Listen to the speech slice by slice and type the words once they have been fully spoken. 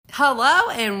Hello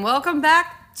and welcome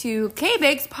back to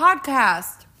K-Bake's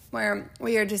podcast, where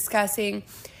we are discussing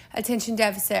attention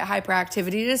deficit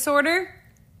hyperactivity disorder,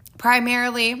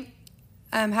 primarily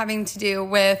having to do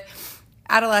with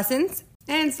adolescents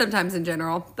and sometimes in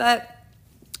general. But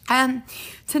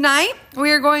tonight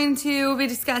we are going to be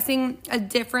discussing a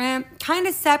different, kind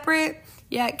of separate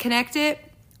yet connected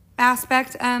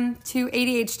aspect to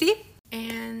ADHD.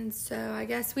 And so I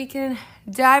guess we can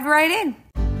dive right in.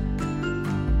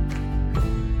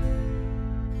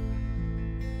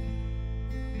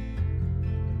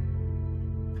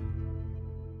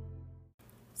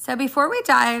 So before we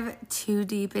dive too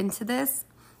deep into this,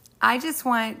 I just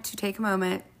want to take a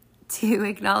moment to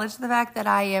acknowledge the fact that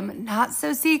I am not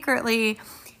so secretly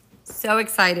so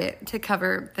excited to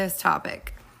cover this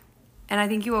topic. And I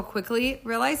think you will quickly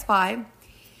realize why.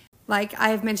 Like I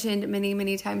have mentioned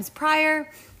many times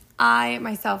prior, I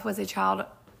myself was a child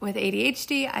with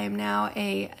ADHD. I am now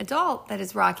an adult that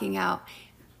is rocking out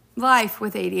life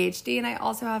with ADHD. And I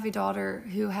also have a daughter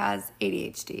who has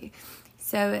ADHD.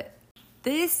 So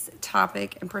this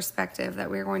topic and perspective that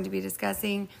we're going to be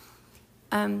discussing,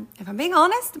 if I'm being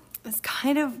honest, is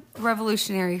kind of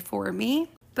revolutionary for me.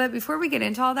 But before we get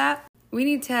into all that, we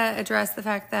need to address the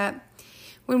fact that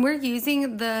when we're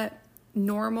using the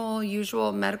normal,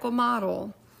 usual medical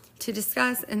model to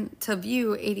discuss and to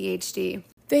view ADHD,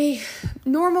 the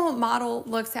normal model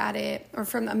looks at it, or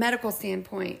from a medical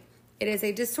standpoint, it is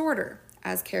a disorder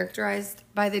as characterized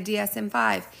by the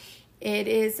DSM-5. It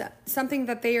is something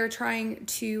that they are trying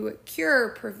to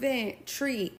cure, prevent,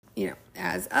 treat,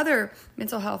 as other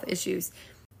mental health issues.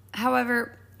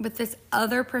 However, with this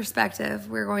other perspective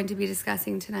we're going to be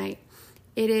discussing tonight,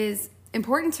 it is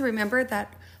important to remember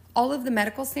that all of the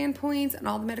medical standpoints and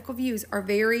all the medical views are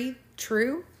very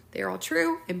true. They're all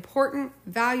true, important,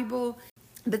 valuable.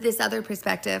 But this other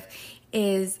perspective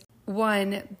is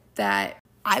one that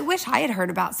I wish I had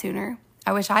heard about sooner.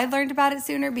 I wish I had learned about it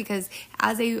sooner, because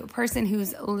as a person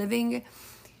who's living,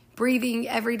 breathing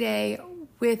every day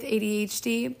with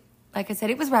ADHD, like I said,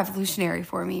 it was revolutionary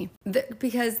for me.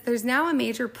 Because there's now a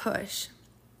major push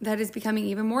that is becoming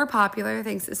even more popular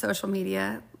thanks to social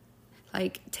media,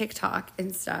 like TikTok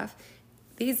and stuff.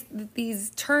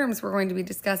 These terms we're going to be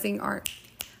discussing are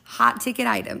hot ticket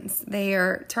items. They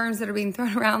are terms that are being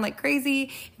thrown around like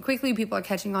crazy, and quickly people are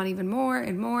catching on even more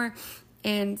and more.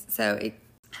 And so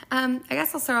I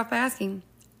guess I'll start off by asking,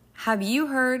 have you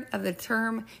heard of the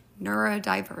term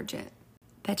neurodivergent?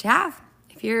 Bet you have.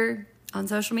 If you're on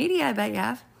social media, I bet you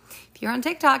have. If you're on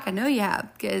TikTok, I know you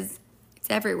have, because it's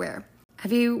everywhere.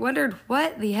 Have you wondered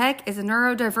what the heck is a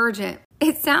neurodivergent?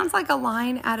 It sounds like a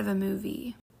line out of a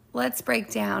movie. Let's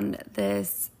break down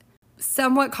this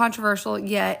somewhat controversial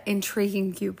yet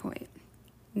intriguing viewpoint.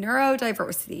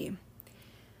 Neurodiversity.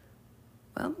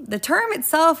 Well, the term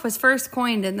itself was first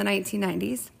coined in the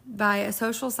 1990s by a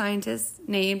social scientist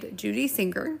named Judy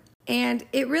Singer, and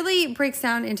it really breaks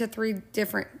down into three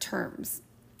different terms.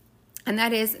 And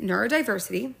that is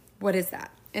neurodiversity. What is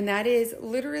that? And that is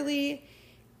literally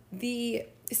the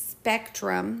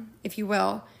spectrum, if you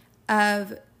will,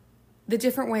 of the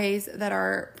different ways that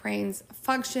our brains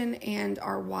function and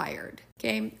are wired.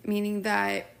 Okay? Meaning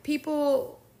that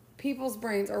people's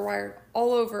brains are wired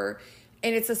all over.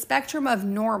 And it's a spectrum of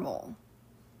normal,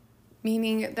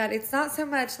 meaning that it's not so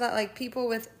much that like people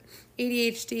with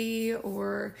ADHD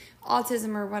or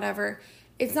autism or whatever,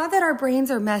 it's not that our brains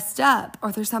are messed up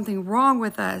or there's something wrong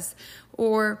with us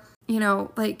or,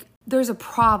 like there's a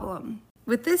problem.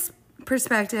 With this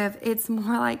perspective, it's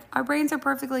more like our brains are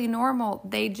perfectly normal.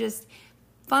 They just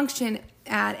function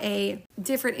at a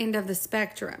different end of the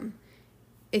spectrum,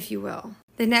 if you will.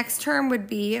 The next term would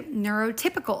be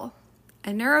neurotypical. A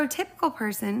neurotypical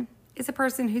person is a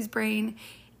person whose brain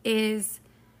is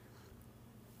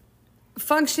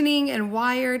functioning and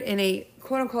wired in a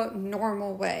quote-unquote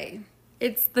normal way.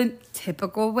 It's the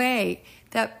typical way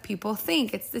that people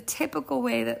think. It's the typical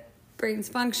way that brains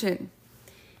function.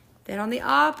 Then on the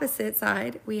opposite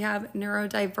side, we have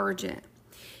neurodivergent.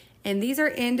 And these are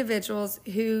individuals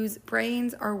whose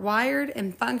brains are wired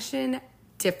and function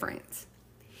different.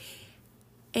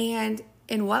 And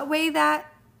in what way that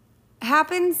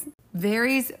happens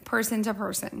varies person to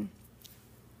person.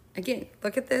 Again,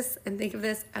 look at this and think of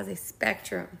this as a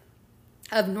spectrum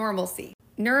of normalcy.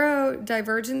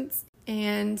 Neurodivergence,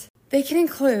 and they can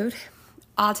include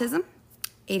autism,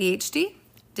 ADHD,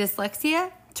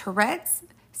 dyslexia, Tourette's,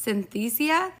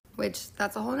 synesthesia, which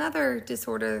that's a whole nother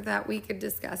disorder that we could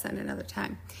discuss at another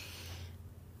time.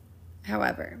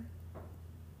 However,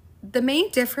 the main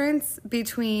difference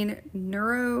between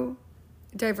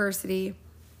neurodiversity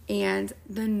and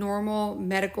the normal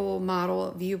medical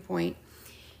model viewpoint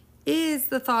is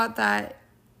the thought that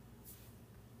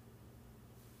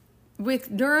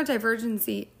with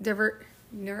neurodiversity,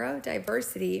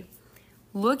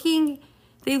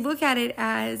 they look at it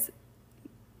as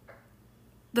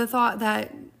the thought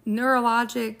that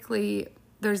neurologically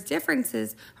there's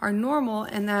differences are normal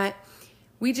and that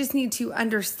we just need to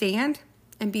understand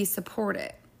and be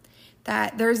supported.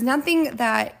 That there's nothing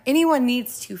that anyone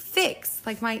needs to fix.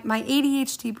 Like my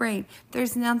ADHD brain,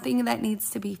 there's nothing that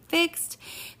needs to be fixed.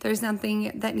 There's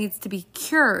nothing that needs to be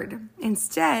cured.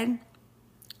 Instead,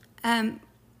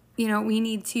 we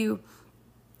need to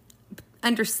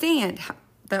understand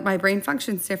that my brain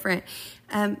functions different.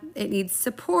 It needs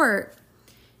support.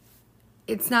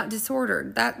 It's not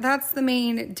disordered. That's the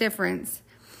main difference.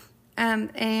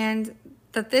 And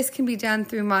that this can be done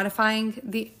through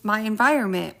modifying my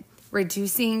environment,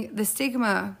 reducing the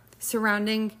stigma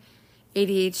surrounding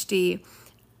ADHD,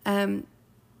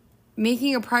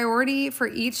 making a priority for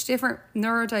each different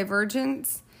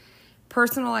neurodivergence,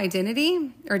 personal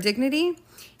identity or dignity,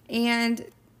 and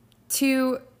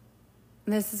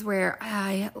this is where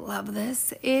I love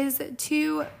this,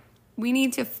 we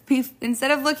need to be,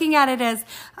 instead of looking at it as,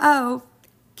 oh,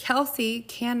 Kelsey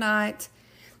cannot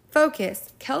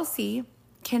focus. Kelsey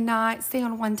cannot stay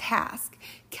on one task.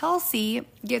 Kelsey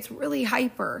gets really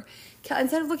hyper.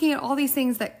 Instead of looking at all these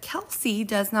things that Kelsey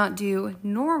does not do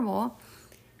normal,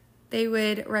 they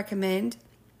would recommend,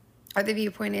 or the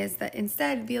viewpoint is that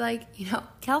instead be like,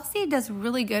 Kelsey does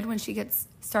really good when she gets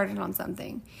started on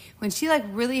something. When she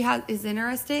really is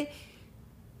interested,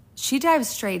 she dives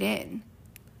straight in.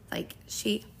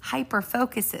 She hyper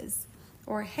focuses.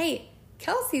 Or, hey,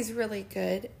 Kelsey's really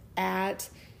good at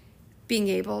being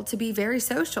able to be very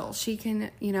social. She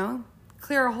can,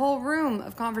 clear a whole room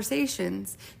of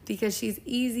conversations because she's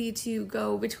easy to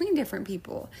go between different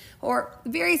people, or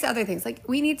various other things.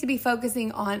 We need to be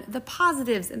focusing on the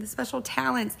positives and the special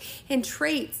talents and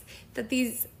traits that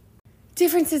these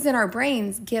differences in our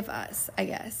brains give us, I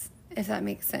guess, if that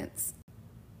makes sense.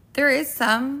 There is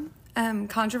some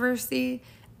controversy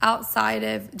outside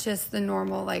of just the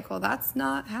normal, that's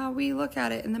not how we look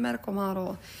at it in the medical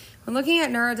model. When looking at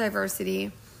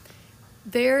neurodiversity,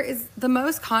 there is the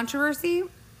most controversy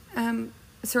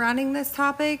surrounding this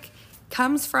topic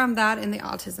comes from that in the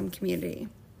autism community.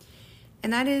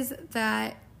 And that is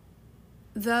that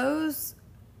those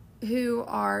who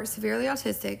are severely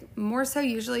autistic, more so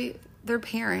usually their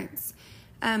parents,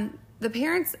 the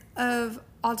parents of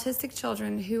autistic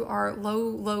children who are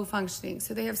low functioning,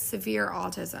 so they have severe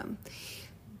autism.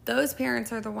 Those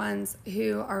parents are the ones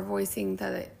who are voicing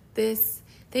that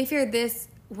they fear this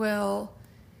will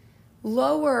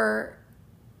lower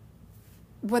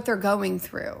what they're going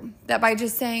through. That by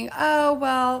just saying, oh,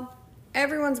 well,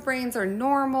 everyone's brains are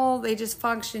normal, they just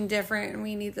function different, and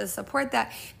we need to support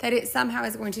that it somehow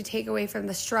is going to take away from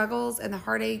the struggles and the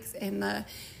heartaches and the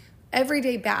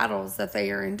everyday battles that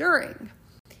they are enduring.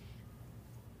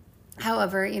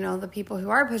 However, the people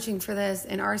who are pushing for this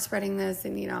and are spreading this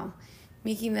and,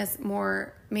 making this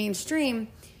more mainstream,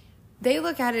 they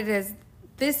look at it as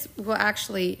this will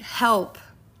actually help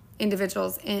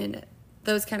individuals in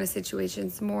those kind of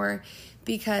situations more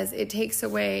because it takes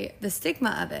away the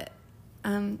stigma of it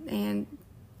and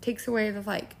takes away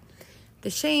the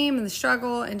shame and the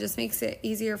struggle and just makes it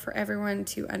easier for everyone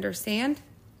to understand.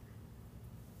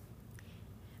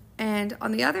 And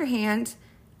on the other hand,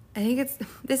 I think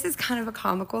this is kind of a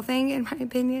comical thing in my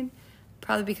opinion,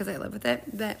 probably because I live with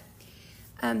it, that,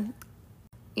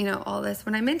 all this,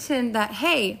 when I mentioned that,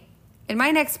 hey, in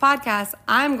my next podcast,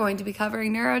 I'm going to be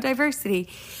covering neurodiversity,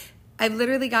 I've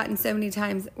literally gotten so many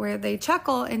times where they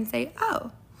chuckle and say,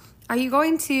 oh, are you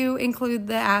going to include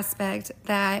the aspect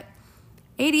that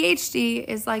ADHD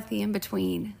is like the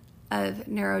in-between of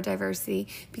neurodiversity?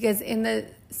 Because in the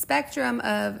spectrum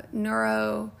of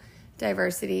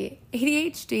neurodiversity,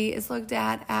 ADHD is looked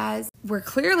at as we're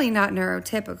clearly not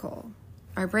neurotypical.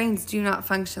 Our brains do not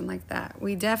function like that.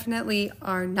 We definitely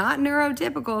are not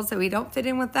neurotypical, so we don't fit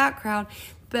in with that crowd.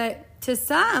 But to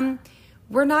some,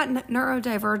 we're not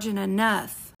neurodivergent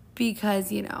enough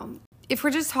because, if we're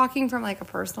just talking from a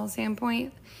personal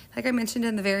standpoint, like I mentioned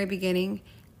in the very beginning,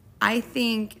 I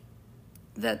think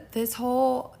that this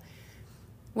whole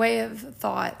way of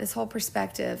thought, this whole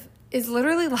perspective is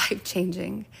literally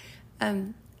life-changing.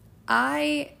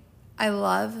 I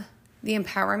love the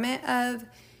empowerment of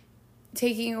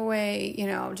taking away,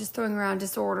 just throwing around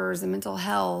disorders and mental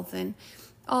health and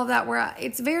all of that, where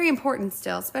it's very important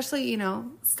still, especially,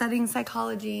 studying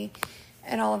psychology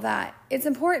and all of that. It's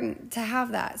important to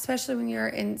have that, especially when you're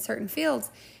in certain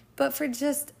fields. But for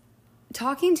just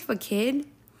talking to a kid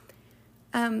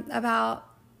about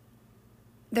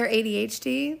their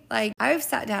ADHD. Like, I've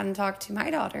sat down and talked to my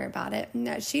daughter about it, and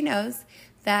that she knows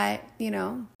that,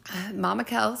 Mama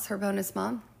Kels, her bonus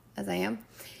mom, as I am,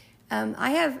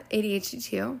 I have ADHD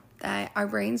too, that our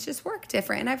brains just work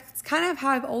different. And it's kind of how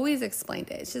I've always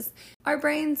explained it. It's just our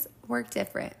brains work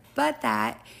different. But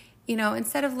that,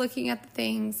 instead of looking at the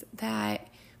things that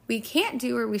we can't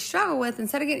do or we struggle with,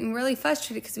 instead of getting really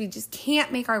frustrated because we just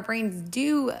can't make our brains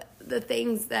do the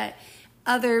things that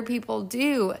other people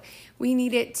do, we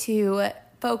need it to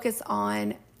focus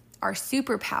on our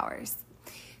superpowers.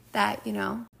 That,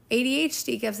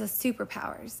 ADHD gives us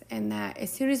superpowers, and that as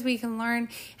soon as we can learn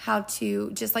how to,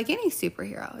 just like any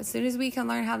superhero, as soon as we can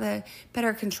learn how to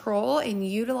better control and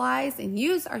utilize and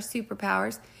use our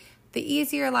superpowers, the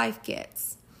easier life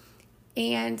gets.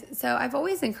 And so I've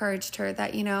always encouraged her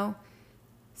that,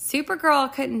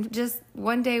 Supergirl couldn't just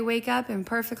one day wake up and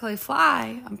perfectly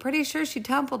fly. I'm pretty sure she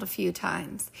tumbled a few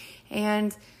times,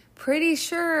 and pretty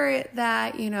sure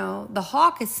that, the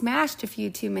Hawk has smashed a few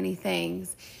too many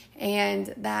things,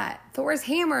 and that Thor's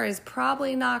hammer is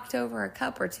probably knocked over a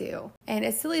cup or two. And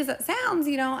as silly as that sounds,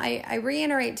 I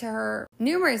reiterate to her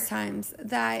numerous times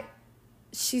that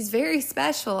she's very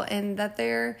special and that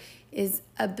there is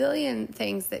a billion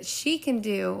things that she can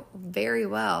do very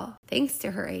well, thanks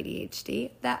to her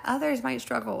ADHD, that others might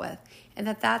struggle with, and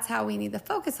that's how we need to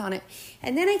focus on it.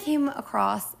 And then I came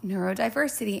across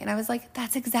neurodiversity, and I was like,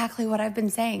 that's exactly what I've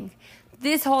been saying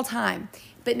this whole time.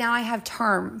 But now I have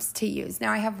terms to use.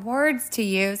 Now I have words to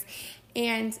use,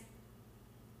 and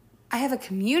I have a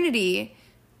community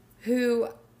who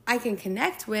I can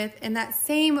connect with in that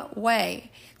same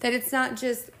way. That it's not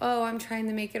just, I'm trying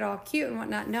to make it all cute and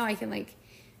whatnot. No, I can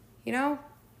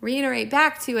reiterate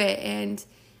back to it and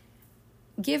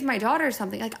give my daughter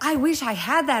something. Like, I wish I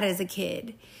had that as a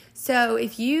kid. So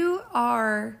if you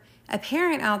are a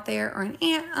parent out there or an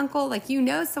aunt, uncle,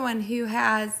 someone who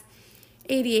has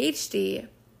ADHD,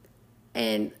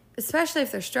 and especially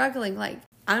if they're struggling,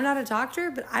 I'm not a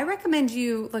doctor, but I recommend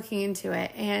you looking into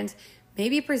it and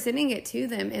maybe presenting it to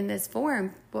them in this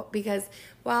form, because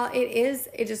while it is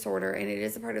a disorder and it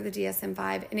is a part of the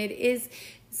DSM-5 and it is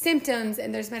symptoms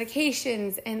and there's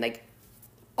medications and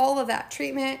all of that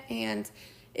treatment, and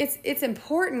it's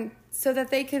important so that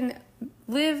they can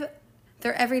live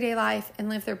their everyday life and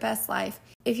live their best life.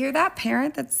 If you're that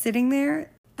parent that's sitting there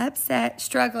upset,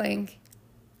 struggling,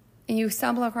 and you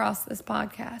stumble across this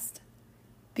podcast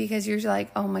because you're like,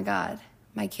 oh my God,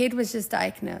 my kid was just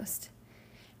diagnosed,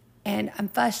 and I'm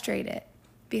frustrated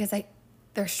because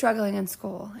they're struggling in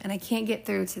school and I can't get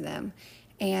through to them,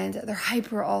 and they're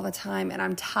hyper all the time, and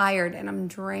I'm tired and I'm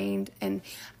drained and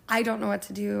I don't know what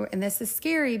to do, and this is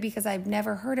scary because I've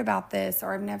never heard about this,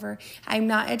 or I'm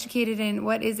not educated in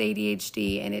what is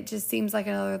ADHD, and it just seems like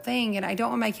another thing, and I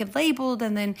don't want my kid labeled,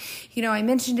 and then, I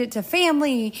mentioned it to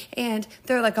family, and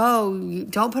they're like, oh, you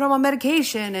don't put them on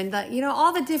medication, and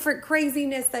all the different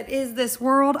craziness that is this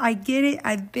world. I get it.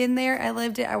 I've been there. I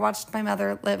lived it. I watched my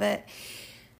mother live it.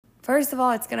 First of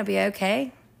all, it's going to be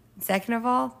okay. Second of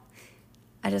all,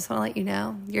 I just want to let you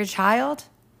know, your child,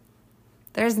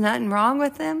 there's nothing wrong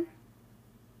with them.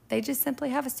 They just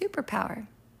simply have a superpower.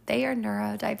 They are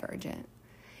neurodivergent.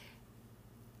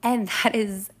 And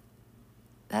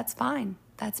that's fine.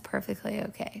 That's perfectly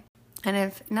okay. And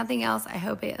if nothing else, I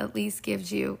hope it at least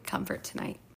gives you comfort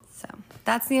tonight. So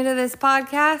that's the end of this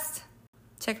podcast.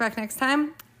 Check back next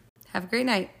time. Have a great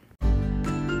night.